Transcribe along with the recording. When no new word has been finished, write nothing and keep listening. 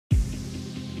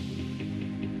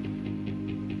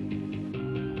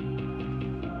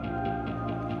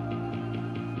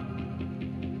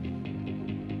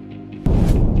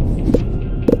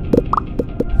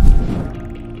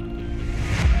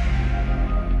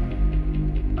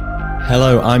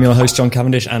Hello, I'm your host, John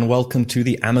Cavendish, and welcome to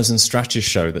the Amazon Strategist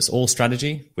Show. That's all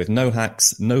strategy with no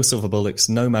hacks, no silver bullets,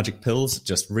 no magic pills,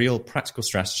 just real practical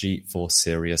strategy for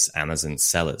serious Amazon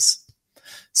sellers.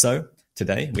 So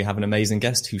today we have an amazing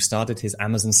guest who started his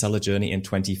Amazon seller journey in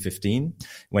 2015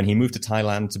 when he moved to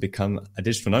Thailand to become a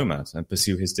digital nomad and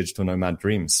pursue his digital nomad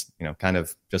dreams, kind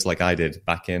of just like I did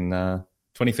back in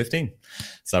 2015.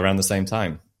 So around the same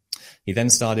time. He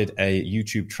then started a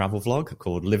YouTube travel vlog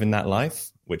called Living That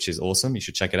Life, which is awesome. You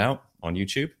should check it out on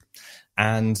YouTube.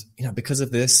 And, because of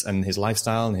this and his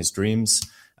lifestyle and his dreams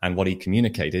and what he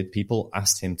communicated, people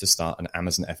asked him to start an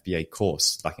Amazon FBA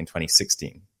course back in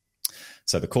 2016.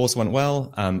 So the course went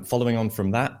well. Following on from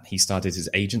that, he started his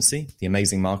agency, The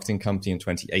Amazing Marketing Company, in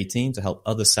 2018 to help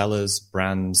other sellers,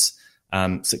 brands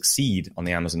succeed on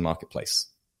the Amazon marketplace.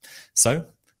 So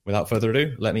without further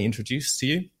ado, let me introduce to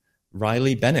you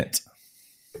Riley Bennett.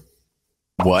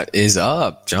 What is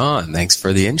up, John? Thanks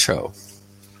for the intro.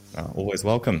 Always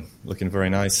welcome. Looking very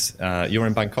nice. You're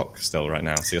in Bangkok still right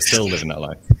now, so you're still living that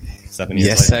life. 7 years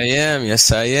Yes, later.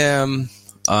 Yes, I am.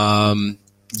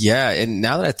 Yeah, and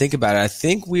now that I think about it, I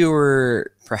think we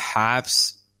were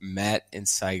perhaps met in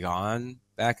Saigon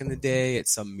back in the day at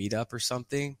some meetup or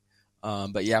something.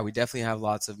 But yeah, we definitely have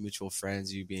lots of mutual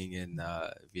friends, you being in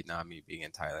Vietnam, me being in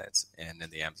Thailand, and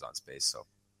in the Amazon space. So.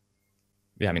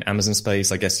 Yeah, Amazon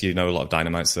space, I guess a lot of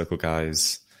Dynamite Circle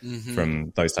guys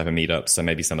from those type of meetups. So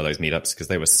maybe some of those meetups, because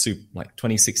they were super,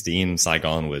 2016,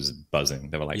 Saigon was buzzing.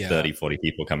 There were 30, 40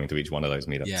 people coming to each one of those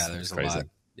meetups. Yeah, there's a lot.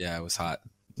 Yeah, it was hot.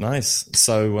 Nice.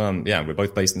 So, we're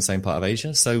both based in the same part of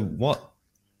Asia. So what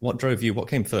drove you? What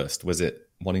came first? Was it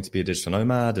wanting to be a digital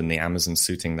nomad and the Amazon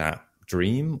suiting that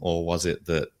dream? Or was it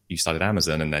that you started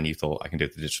Amazon and then you thought, I can do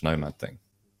the digital nomad thing?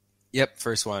 Yep,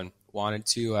 first one. Wanted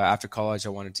to, after college,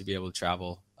 I wanted to be able to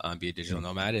travel, be a digital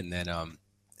nomad, and then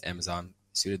Amazon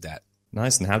suited that.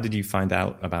 Nice. And how did you find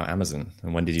out about Amazon?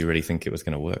 And when did you really think it was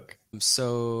going to work?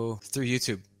 So through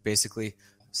YouTube, basically.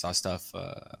 Saw stuff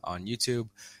on YouTube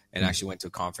and actually went to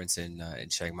a conference in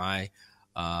Chiang Mai.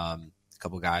 A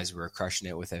couple of guys were crushing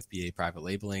it with FBA private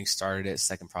labeling, started it,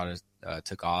 second product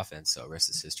took off, and so rest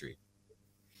is history.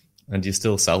 And do you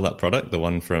still sell that product, the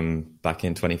one from back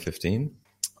in 2015?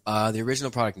 The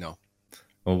original product, no.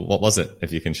 Well, what was it,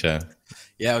 if you can share?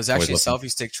 Yeah, it was actually a selfie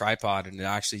stick tripod, and it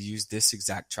actually used this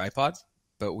exact tripod,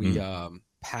 but we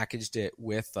packaged it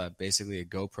with basically a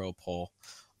GoPro pole.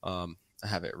 I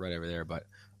have it right over there, but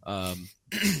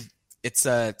it's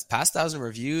past 1,000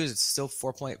 reviews. It's still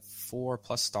 4.4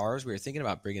 plus stars. We were thinking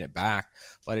about bringing it back,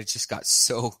 but it just got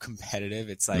so competitive.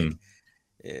 It's and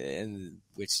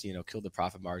which killed the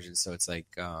profit margin. So it's to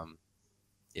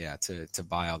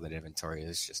buy all that inventory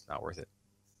is just not worth it.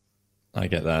 I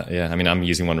get that. Yeah. I'm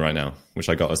using one right now, which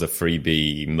I got as a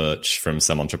freebie merch from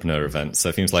some entrepreneur event. So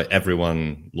it seems like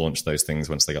everyone launched those things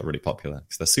once they got really popular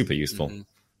because they're super useful,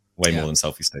 way more than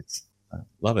selfie sticks.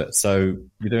 Love it. So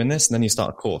you're doing this and then you start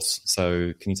a course.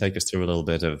 So can you take us through a little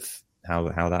bit of how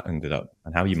that ended up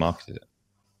and how you marketed it?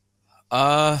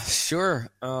 Sure.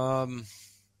 Well,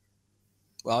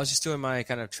 I was just doing my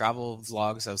kind of travel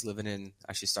vlogs. I was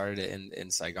actually started it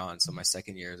in Saigon. So my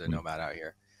second year as a nomad out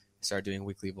here, I started doing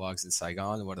weekly vlogs in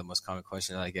Saigon. And one of the most common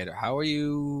questions I get are, how are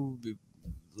you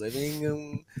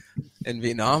living in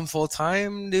Vietnam full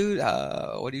time, dude?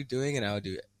 What are you doing? And I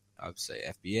would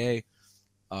say FBA.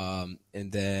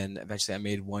 And then eventually I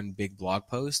made one big blog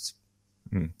post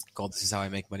called This Is How I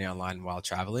Make Money Online While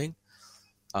Traveling.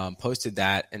 Posted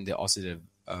that and also did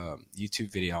a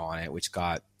YouTube video on it, which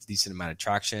got a decent amount of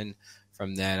traction.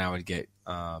 From then I would get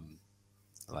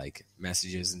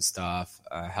messages and stuff,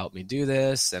 help me do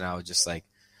this. And I would just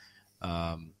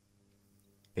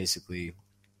basically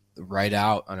write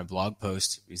out on a blog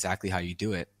post exactly how you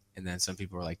do it. And then some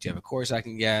people were like, do you have a course I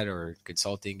can get or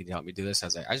consulting? Can you help me do this? I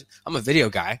was like, I'm a video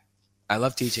guy. I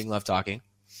love teaching, love talking.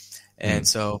 And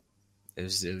so it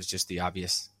was just the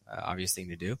obvious thing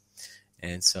to do.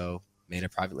 And so made a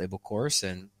private label course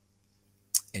and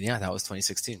yeah, that was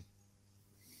 2016.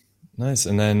 Nice.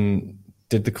 And then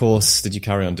did you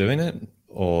carry on doing it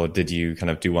or did you kind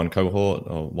of do one cohort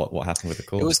or what happened with the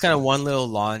course? It was kind of one little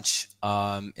launch.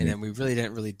 And then we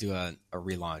didn't really do a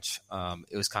relaunch.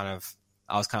 It was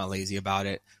I was kind of lazy about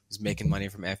it. I was making money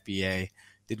from FBA,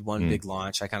 did one big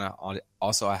launch. I had an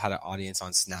audience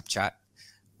on Snapchat,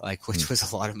 which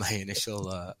was a lot of my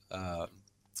initial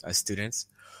students.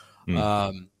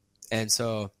 And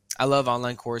so I love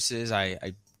online courses.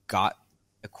 I got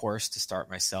a course to start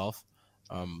myself.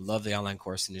 Love the online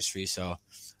course industry. So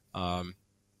I'm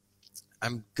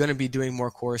going to be doing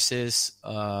more courses.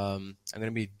 I'm going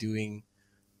to be doing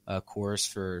a course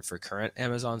for current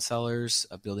Amazon sellers,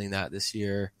 building that this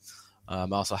year. I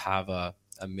also have a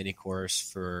mini course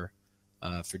for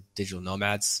digital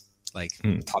nomads, like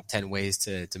top 10 ways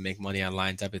to make money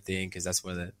online type of thing, because that's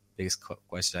one of the biggest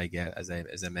questions I get, as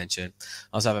I mentioned.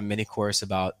 I also have a mini course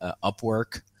about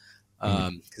Upwork,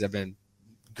 because I've been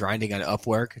grinding on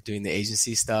Upwork, doing the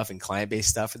agency stuff and client-based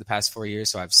stuff for the past 4 years,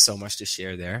 so I have so much to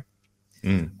share there.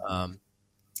 And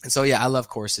so, yeah, I love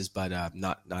courses, but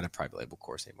not a private label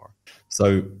course anymore.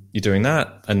 So you're doing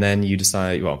that, and then you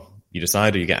decide, or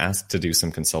you get asked to do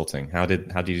some consulting. How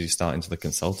did you start into the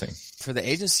consulting? For the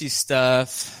agency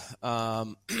stuff,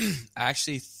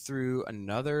 actually through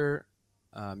another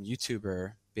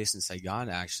YouTuber based in Saigon,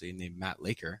 actually, named Matt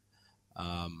Laker.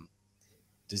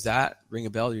 Does that ring a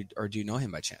bell, or do you know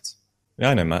him by chance? Yeah,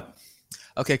 I know Matt.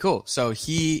 Okay, cool. So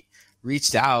he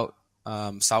reached out,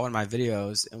 saw one of my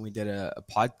videos, and we did a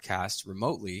podcast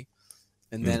remotely.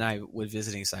 And then I was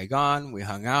visiting Saigon. We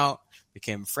hung out,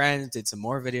 became friends, did some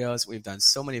more videos. We've done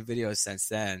so many videos since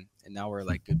then, and now we're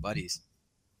like good buddies.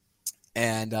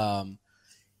 And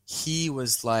he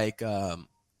was like,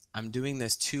 I'm doing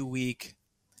this 2-week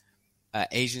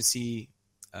agency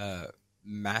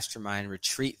mastermind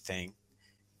retreat thing.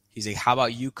 He's like, how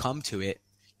about you come to it?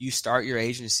 You start your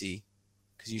agency,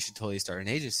 because you should totally start an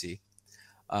agency.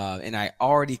 And I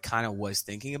already kind of was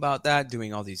thinking about that,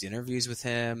 doing all these interviews with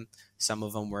him. Some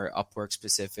of them were Upwork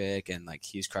specific, and like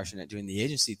he was crushing it doing the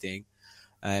agency thing.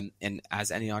 And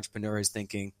as any entrepreneur is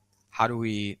thinking, how do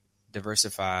we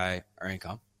diversify our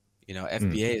income? You know,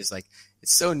 FBA is like,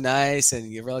 it's so nice and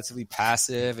you're relatively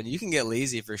passive, and you can get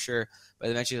lazy for sure. But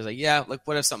eventually I was like, yeah, like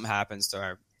what if something happens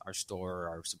to our store or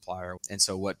our supplier? And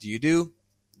so what do?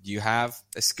 You have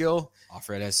a skill,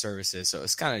 offer it as services. So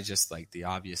it's kind of just like the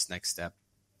obvious next step.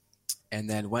 And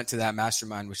then went to that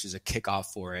mastermind, which is a kickoff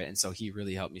for it. And so he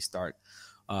really helped me start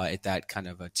at that kind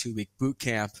of a 2-week boot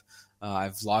camp.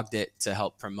 I've vlogged it to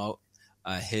help promote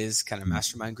his kind of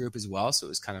mastermind group as well. So it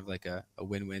was kind of like a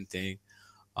win-win thing.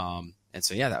 And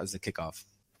so, yeah, that was the kickoff.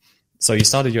 So you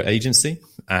started your agency,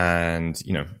 and,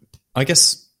 you know, I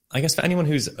guess for anyone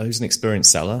who's an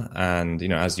experienced seller, and, you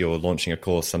know, as you're launching a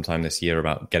course sometime this year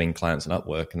about getting clients on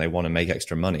Upwork and they want to make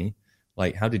extra money,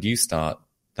 like, how did you start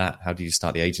that? How did you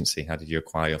start the agency? How did you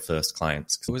acquire your first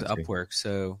clients? It was Upwork.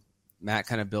 So Matt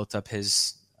kind of built up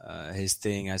his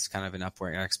thing as kind of an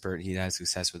Upwork expert. He had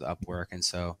success with Upwork. And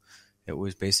so it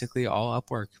was basically all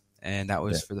Upwork. And that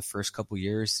was for the first couple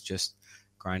years, just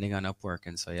grinding on Upwork.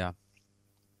 And so, yeah.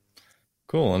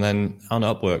 Cool. And then on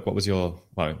Upwork, what was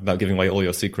without giving away all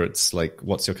your secrets, like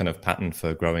what's your kind of pattern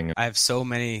for growing? I have so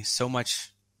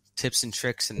much tips and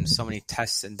tricks and so many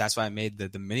tests. And that's why I made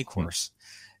the mini course.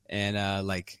 And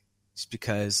like, just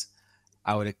because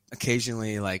I would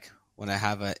occasionally, like, when I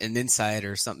have an insight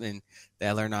or something that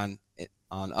I learned on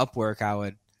Upwork, I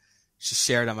would just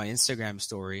share it on my Instagram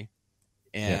story,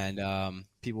 and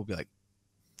people would be like,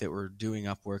 that were doing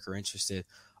Upwork or interested,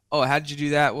 oh, how did you do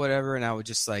that? Whatever. And I would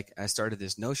just I started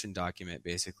this Notion document,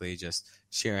 basically just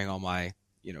sharing all my,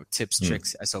 you know, tips,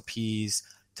 tricks, SOPs,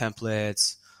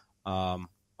 templates, all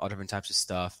different types of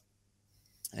stuff.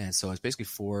 And so it's basically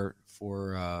four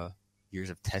years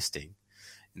of testing.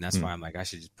 And that's why I'm like, I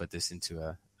should just put this into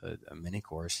a mini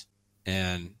course.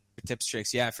 And tips,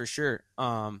 tricks. Yeah, for sure.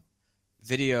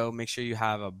 Video, make sure you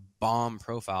have a bomb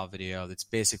profile video that's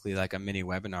basically like a mini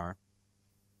webinar,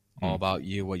 all about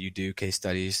you, what you do, case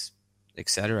studies,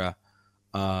 etc.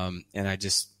 And I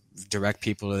just direct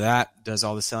people to that, does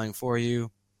all the selling for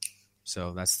you.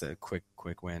 So that's the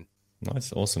quick win.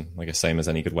 Nice. Awesome. Like the same as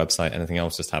any good website, anything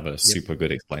else, just have a super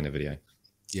good explainer video.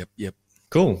 Yep.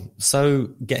 Cool. So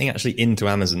getting actually into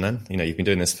Amazon then, you know, you've been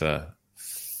doing this for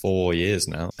 4 years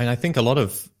now. And I think a lot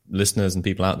of listeners and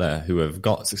people out there who have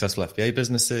got successful FBA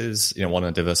businesses, you know, want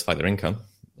to diversify their income,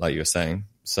 like you were saying.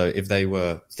 So if they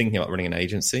were thinking about running an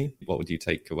agency, what would you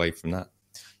take away from that?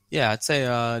 Yeah, I'd say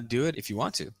do it if you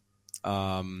want to.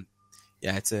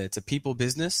 It's a people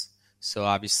business. So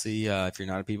obviously, if you're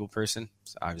not a people person,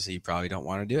 obviously you probably don't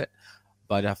want to do it.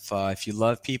 But if you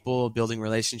love people, building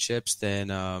relationships, then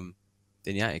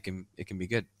yeah, it can be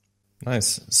good.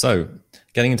 Nice. So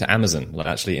getting into Amazon,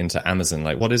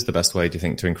 like what is the best way, do you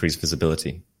think, to increase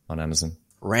visibility on Amazon?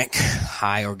 Rank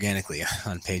high organically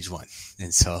on page 1.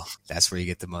 And so that's where you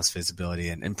get the most visibility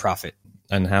and profit.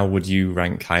 And how would you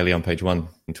rank highly on page 1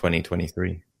 in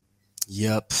 2023?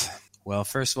 Yep. Well,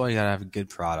 first of all, you got to have a good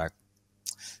product.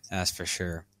 That's for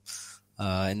sure.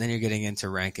 And then you're getting into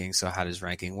ranking. So how does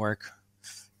ranking work?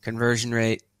 Conversion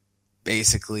rate,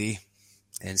 basically,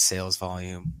 and sales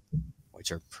volume,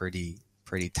 which are pretty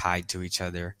tied to each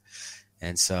other.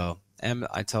 And so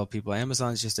I tell people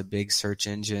Amazon is just a big search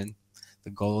engine. The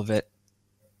goal of it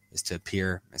is to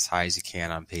appear as high as you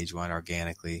can on page 1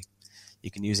 organically.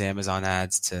 You can use Amazon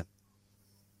ads to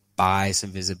buy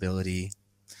some visibility.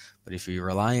 But if you're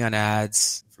relying on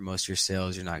ads for most of your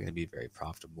sales, you're not going to be very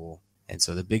profitable. And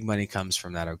so the big money comes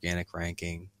from that organic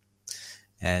ranking.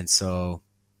 And so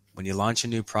when you launch a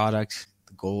new product,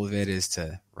 the goal of it is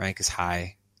to rank as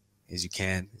high as you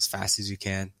can, as fast as you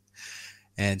can.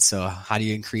 And so how do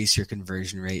you increase your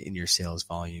conversion rate in your sales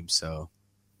volume? So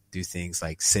do things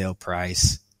like sale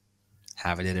price,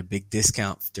 have it at a big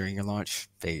discount during your launch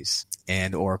phase,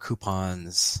 and or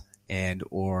coupons and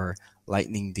or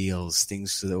lightning deals,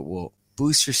 things that will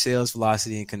boost your sales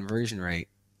velocity and conversion rate.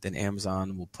 Then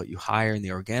Amazon will put you higher in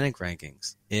the organic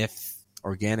rankings. If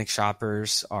organic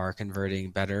shoppers are converting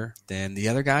better than the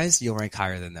other guys, you'll rank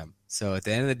higher than them. So at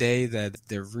the end of the day,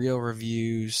 the real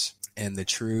reviews and the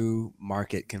true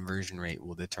market conversion rate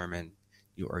will determine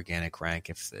your organic rank.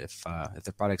 If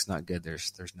the product's not good,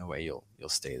 there's no way you'll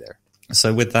stay there.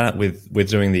 So with that, with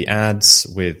doing the ads,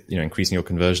 with increasing your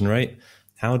conversion rate,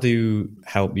 how do you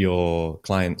help your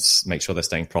clients make sure they're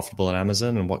staying profitable on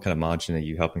Amazon, and what kind of margin are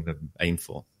you helping them aim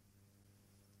for?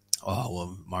 Oh,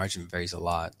 well, margin varies a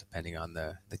lot depending on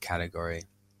the category.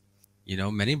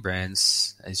 Many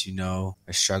brands, as you know,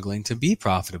 are struggling to be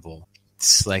profitable.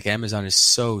 It's like Amazon is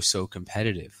so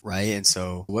competitive, right? And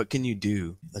so what can you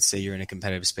do? Let's say you're in a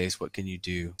competitive space. What can you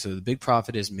do? So the big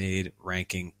profit is made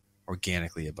ranking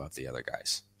organically above the other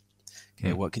guys.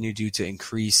 Okay, What can you do to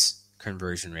increase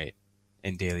conversion rate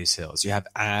in daily sales? You have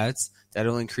ads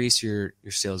that'll increase your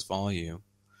sales volume,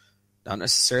 not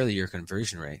necessarily your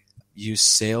conversion rate. Use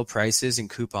sale prices and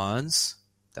coupons.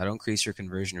 That'll increase your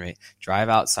conversion rate. Drive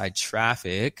outside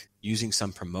traffic using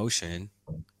some promotion,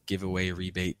 giveaway,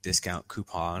 rebate, discount,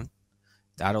 coupon.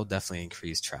 That'll definitely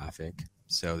increase traffic.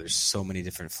 So there's so many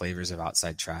different flavors of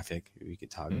outside traffic we could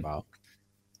talk about.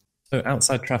 So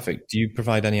outside traffic, do you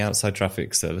provide any outside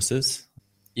traffic services?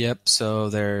 Yep. So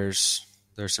there's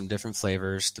some different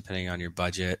flavors depending on your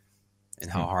budget and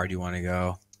how hard you want to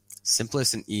go.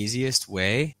 Simplest and easiest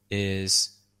way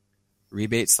is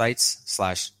rebate sites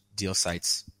 / deal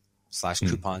sites /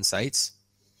 coupon sites,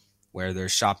 where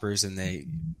there's shoppers and they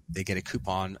get a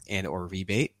coupon and or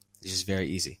rebate. It's just very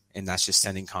easy. And that's just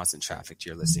sending constant traffic to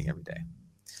your listing every day.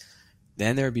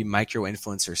 Then there would be micro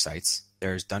influencer sites.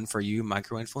 There's done for you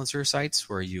micro influencer sites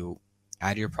where you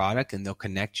add your product and they'll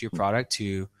connect your product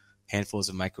to handfuls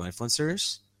of micro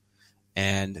influencers,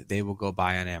 and they will go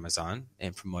buy on Amazon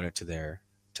and promote it to their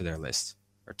list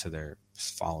or to their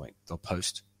following. They'll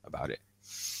post about it.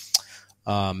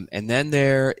 And then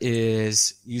there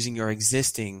is using your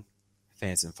existing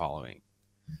fans and following.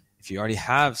 If you already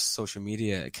have social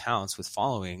media accounts with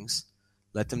followings,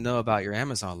 let them know about your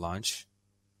Amazon launch.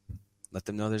 Let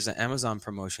them know there's an Amazon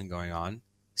promotion going on.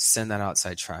 Send that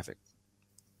outside traffic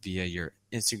via your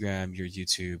Instagram, your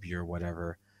YouTube, your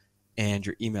whatever, and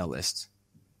your email list.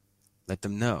 Let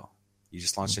them know you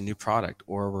just launched a new product,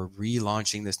 or we're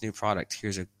relaunching this new product.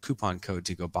 Here's a coupon code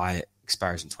to go buy it.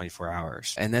 Expires in 24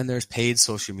 hours. And then there's paid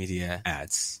social media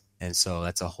ads. And so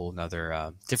that's a whole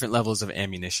nother different levels of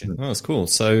ammunition. Oh, that's cool.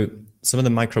 So some of the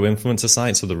micro influencer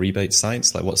sites or the rebate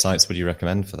sites, like what sites would you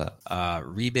recommend for that?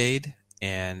 Rebate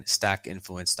and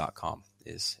stackinfluence.com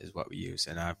is what we use.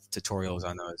 And I have tutorials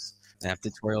on those. And I have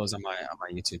tutorials on my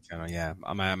YouTube channel. Yeah.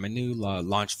 My new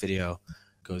launch video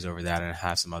goes over that, and I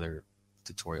have some other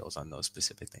tutorials on those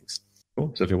specific things.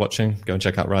 Cool. So if you're watching, go and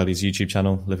check out Riley's YouTube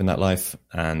channel, Living That Life,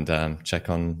 and check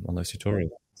on those tutorials.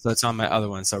 So that's on my other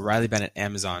one. So Riley Bennett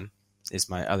Amazon is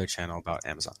my other channel about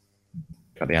Amazon.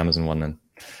 Got the Amazon one then.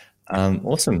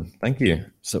 Awesome. Thank you.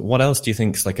 So what else do you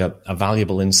think is like a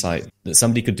valuable insight that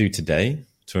somebody could do today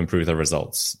to improve their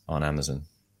results on Amazon?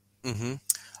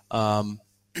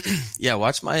 Yeah,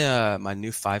 watch my my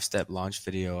new 5-step launch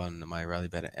video on my Riley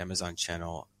Bennett Amazon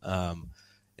channel.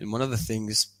 And one of the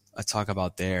things I talk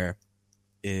about there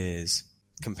is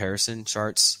comparison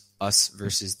charts, us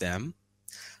versus them,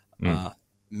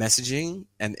 messaging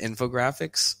and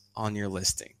infographics on your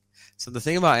listing. So the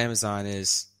thing about Amazon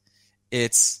is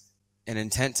it's an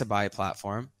intent to buy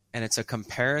platform, and it's a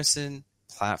comparison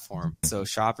platform. So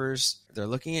shoppers, they're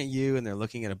looking at you and they're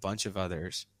looking at a bunch of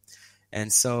others.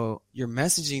 And so your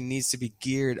messaging needs to be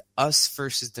geared us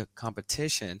versus the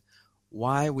competition,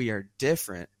 why we are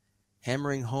different,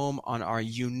 hammering home on our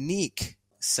unique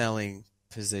selling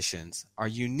positions, our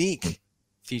unique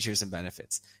features and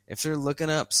benefits. If they're looking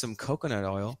up some coconut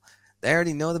oil, they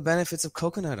already know the benefits of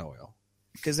coconut oil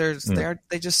because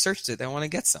they just searched it. They want to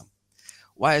get some.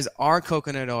 Why is our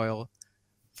coconut oil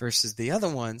versus the other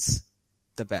ones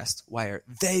the best? Why are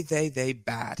they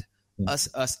bad?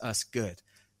 Us good.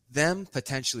 Them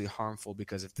potentially harmful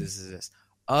because if this is this.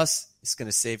 Us, it's going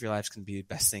to save your life. It's going to be the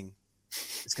best thing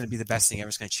It's going to be the best thing ever.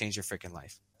 It's going to change your freaking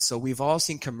life. So we've all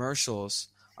seen commercials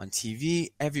on TV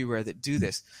everywhere that do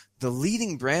this. The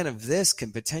leading brand of this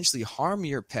can potentially harm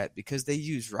your pet because they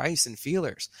use rice and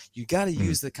feelers. You got to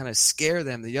use the kind of scare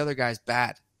them. The other guy's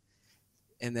bad.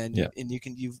 And then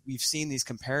we've seen these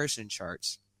comparison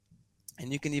charts,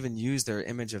 and you can even use their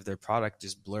image of their product,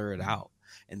 just blur it out.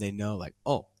 And they know like,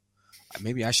 oh,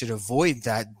 maybe I should avoid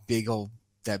that big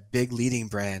leading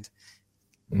brand.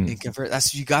 And convert.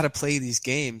 That's, you got to play these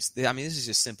games. I mean, this is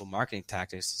just simple marketing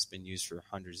tactics. It's been used for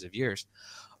hundreds of years.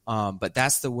 But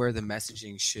that's where the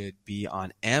messaging should be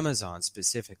on Amazon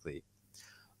specifically.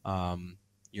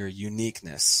 Your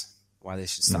uniqueness, why they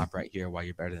should stop right here, why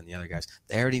you're better than the other guys.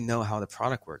 They already know how the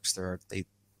product works.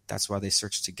 That's why they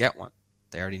search to get one.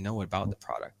 They already know about the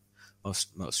product.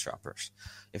 Most shoppers.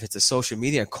 If it's a social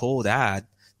media cold ad,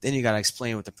 then you got to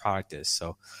explain what the product is.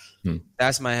 So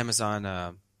that's my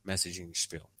Amazon messaging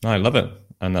spiel. I love it,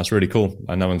 and that's really cool.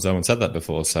 I know no one said that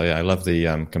before, so yeah, I love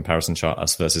the comparison chart,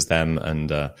 us versus them,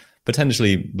 and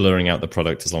potentially blurring out the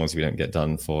product as long as we don't get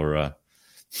done for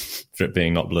it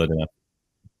being not blurred enough.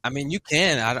 I mean, you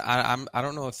can. I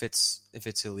don't know if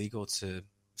it's illegal to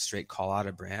straight call out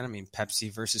a brand. I mean,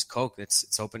 Pepsi versus Coke,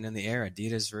 it's open in the air.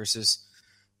 Adidas versus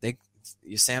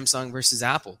Samsung versus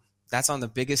Apple. That's on the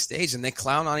biggest stage, and they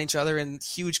clown on each other in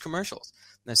huge commercials.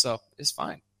 And so it's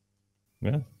fine.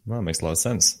 Yeah, well, that makes a lot of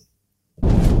sense.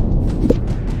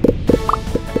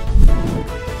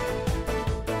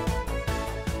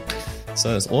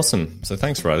 So that's awesome. So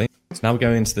thanks, Riley. So now we're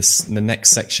going into the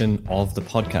next section of the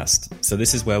podcast. So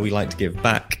this is where we like to give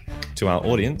back to our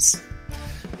audience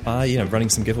by running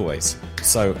some giveaways.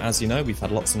 So as you know, we've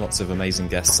had lots and lots of amazing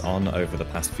guests on over the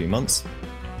past few months.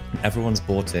 Everyone's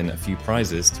brought in a few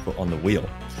prizes to put on the wheel.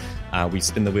 We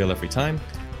spin the wheel every time.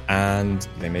 And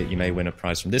you may win a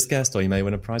prize from this guest, or you may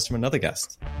win a prize from another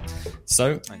guest.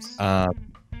 So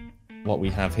what we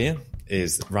have here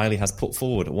is Riley has put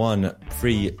forward one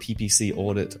free PPC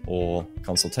audit or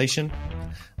consultation,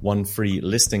 one free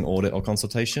listing audit or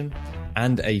consultation,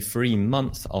 and a free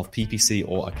month of PPC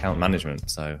or account management.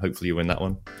 So hopefully you win that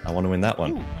one. I want to win that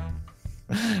one.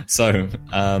 Ooh. So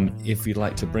if you'd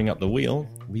like to bring up the wheel,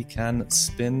 we can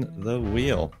spin the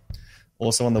wheel.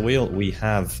 Also on the wheel, we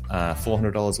have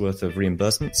 $400 worth of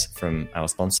reimbursements from our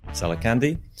sponsor, Seller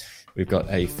Candy. We've got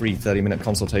a free 30-minute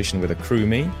consultation with a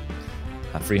CrewMe,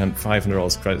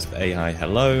 $500 credits for AI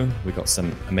Hello. We've got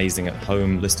some amazing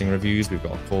at-home listing reviews. We've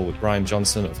got a call with Brian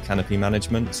Johnson of Canopy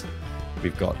Management.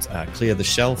 We've got Clear the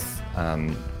Shelf,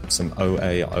 some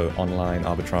OA online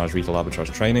arbitrage, retail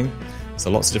arbitrage training. So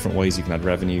lots of different ways you can add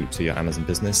revenue to your Amazon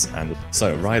business. And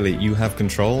so, Riley, you have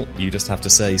control. You just have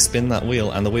to say, spin that wheel,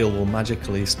 and the wheel will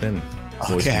magically spin.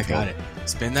 Okay, I got it.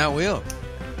 Spin that wheel.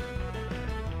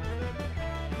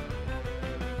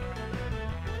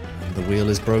 And the wheel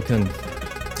is broken.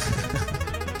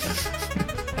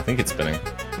 I think it's spinning.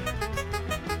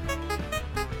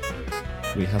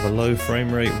 We have a low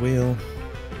frame rate wheel.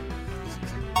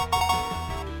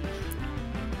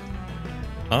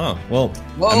 Well,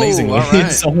 whoa, amazingly,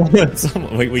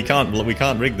 right. we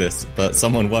can't rig this, but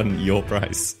someone won your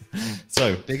prize.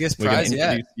 So biggest prize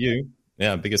yet.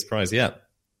 Biggest prize yet.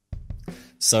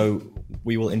 So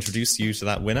we will introduce you to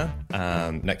that winner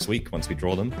next week once we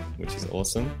draw them, which is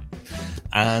awesome.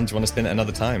 And do you want to spin it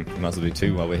another time? We might as well do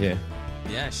two while we're here.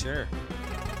 Yeah, sure.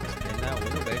 Spin that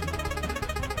wheel, baby.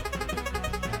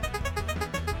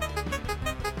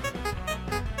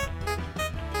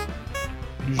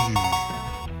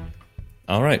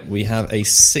 All right, we have a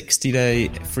 60-day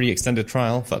free extended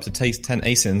trial for up to 10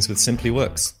 ASINs with Simply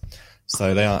Works.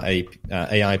 So they are a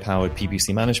AI-powered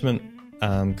PPC management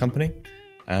company,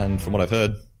 and from what I've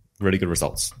heard, really good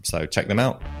results. So check them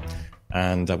out,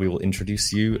 and we will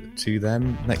introduce you to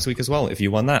them next week as well if you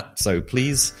won that. So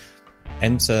please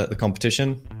enter the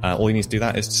competition. All you need to do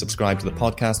that is to subscribe to the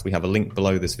podcast. We have a link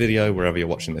below this video, wherever you're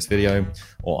watching this video,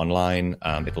 or online.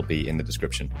 It'll be in the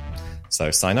description. So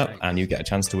sign up and you get a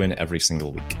chance to win every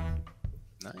single week.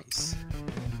 Nice.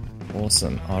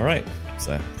 Awesome. All right.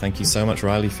 So thank you so much,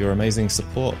 Riley, for your amazing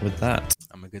support with that.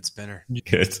 I'm a good spinner.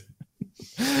 Good.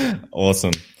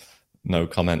 Awesome. No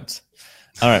comment.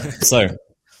 All right. So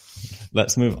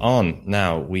let's move on.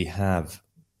 Now we have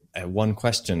one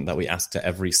question that we ask to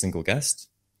every single guest,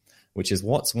 which is,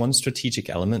 what's one strategic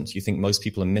element you think most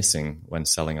people are missing when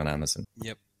selling on Amazon?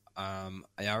 Yep.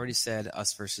 I already said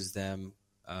us versus them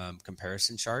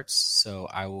comparison charts. So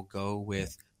I will go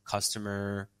with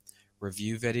customer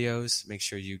review videos. Make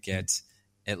sure you get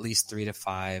at least 3 to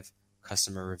 5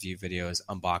 customer review videos,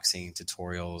 unboxing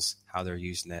tutorials, how they're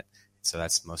using it. So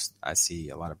that's I see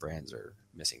a lot of brands are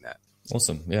missing that.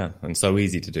 Awesome. Yeah. And so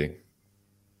easy to do.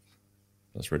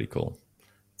 That's really cool.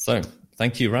 So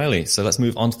thank you, Riley. So let's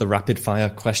move on to the rapid fire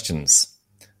questions.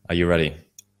 Are you ready?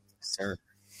 Sir.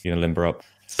 You gonna limber up?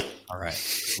 All right.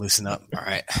 Loosen up. All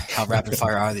right. How rapid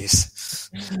fire are these?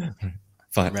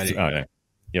 Fine. I'm ready. Oh, yeah.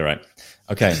 You're right.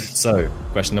 Okay. So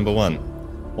question number 1.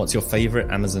 What's your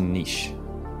favorite Amazon niche?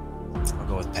 I'll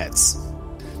go with pets.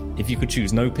 If you could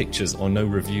choose no pictures or no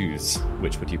reviews,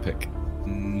 which would you pick?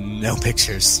 No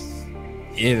pictures.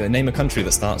 Name a country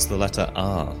that starts with the letter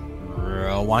R.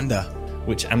 Rwanda.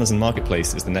 Which Amazon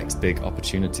marketplace is the next big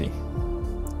opportunity?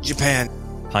 Japan.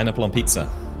 Pineapple on pizza.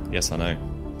 Yes, I know.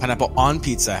 Pineapple on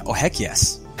pizza. Oh, heck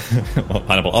yes. Or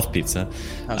pineapple off pizza.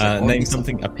 Name pizza.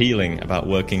 Something appealing about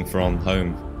working from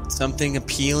home. Something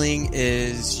appealing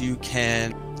is you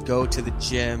can go to the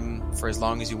gym for as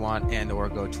long as you want and or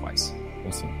go twice.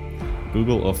 Awesome.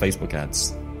 Google or Facebook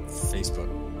ads? Facebook.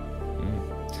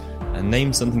 And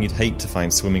name something you'd hate to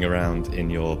find swimming around in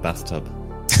your bathtub.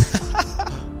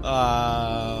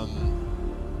 A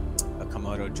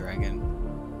Komodo dragon.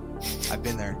 I've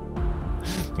been there.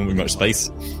 Won't be much space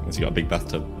because you got a big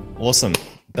bathtub. Awesome.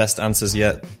 Best answers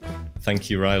yet. Thank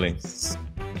you, Riley.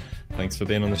 Thanks for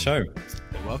being on the show.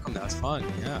 You're welcome. That was fun.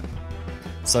 Yeah.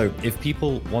 So if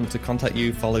people want to contact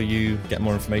you, follow you, get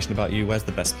more information about you, where's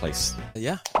the best place?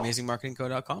 Yeah,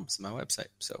 amazingmarketingco.com is my website.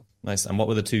 So nice. And what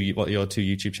are your 2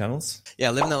 YouTube channels?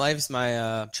 Yeah, Living the Life is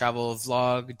my travel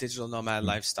vlog, digital nomad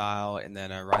lifestyle, and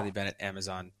then Riley Bennett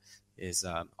Amazon is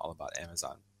all about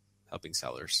Amazon, helping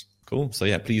sellers. Cool. So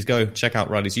yeah, please go check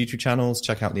out Riley's YouTube channels,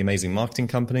 check out the Amazing Marketing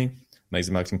Company,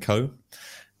 Amazing Marketing Co.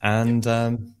 And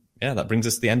that brings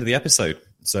us to the end of the episode.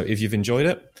 So if you've enjoyed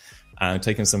it, and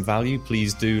taken some value,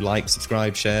 please do like,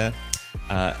 subscribe, share.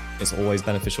 It's always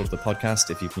beneficial to the podcast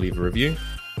if you can leave a review.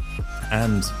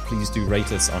 And please do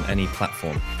rate us on any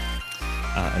platform.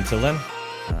 Until then,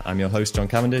 I'm your host, John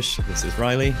Cavendish. This is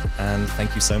Riley, and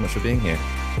thank you so much for being here.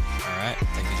 All right.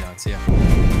 Thank you, John. See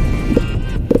ya.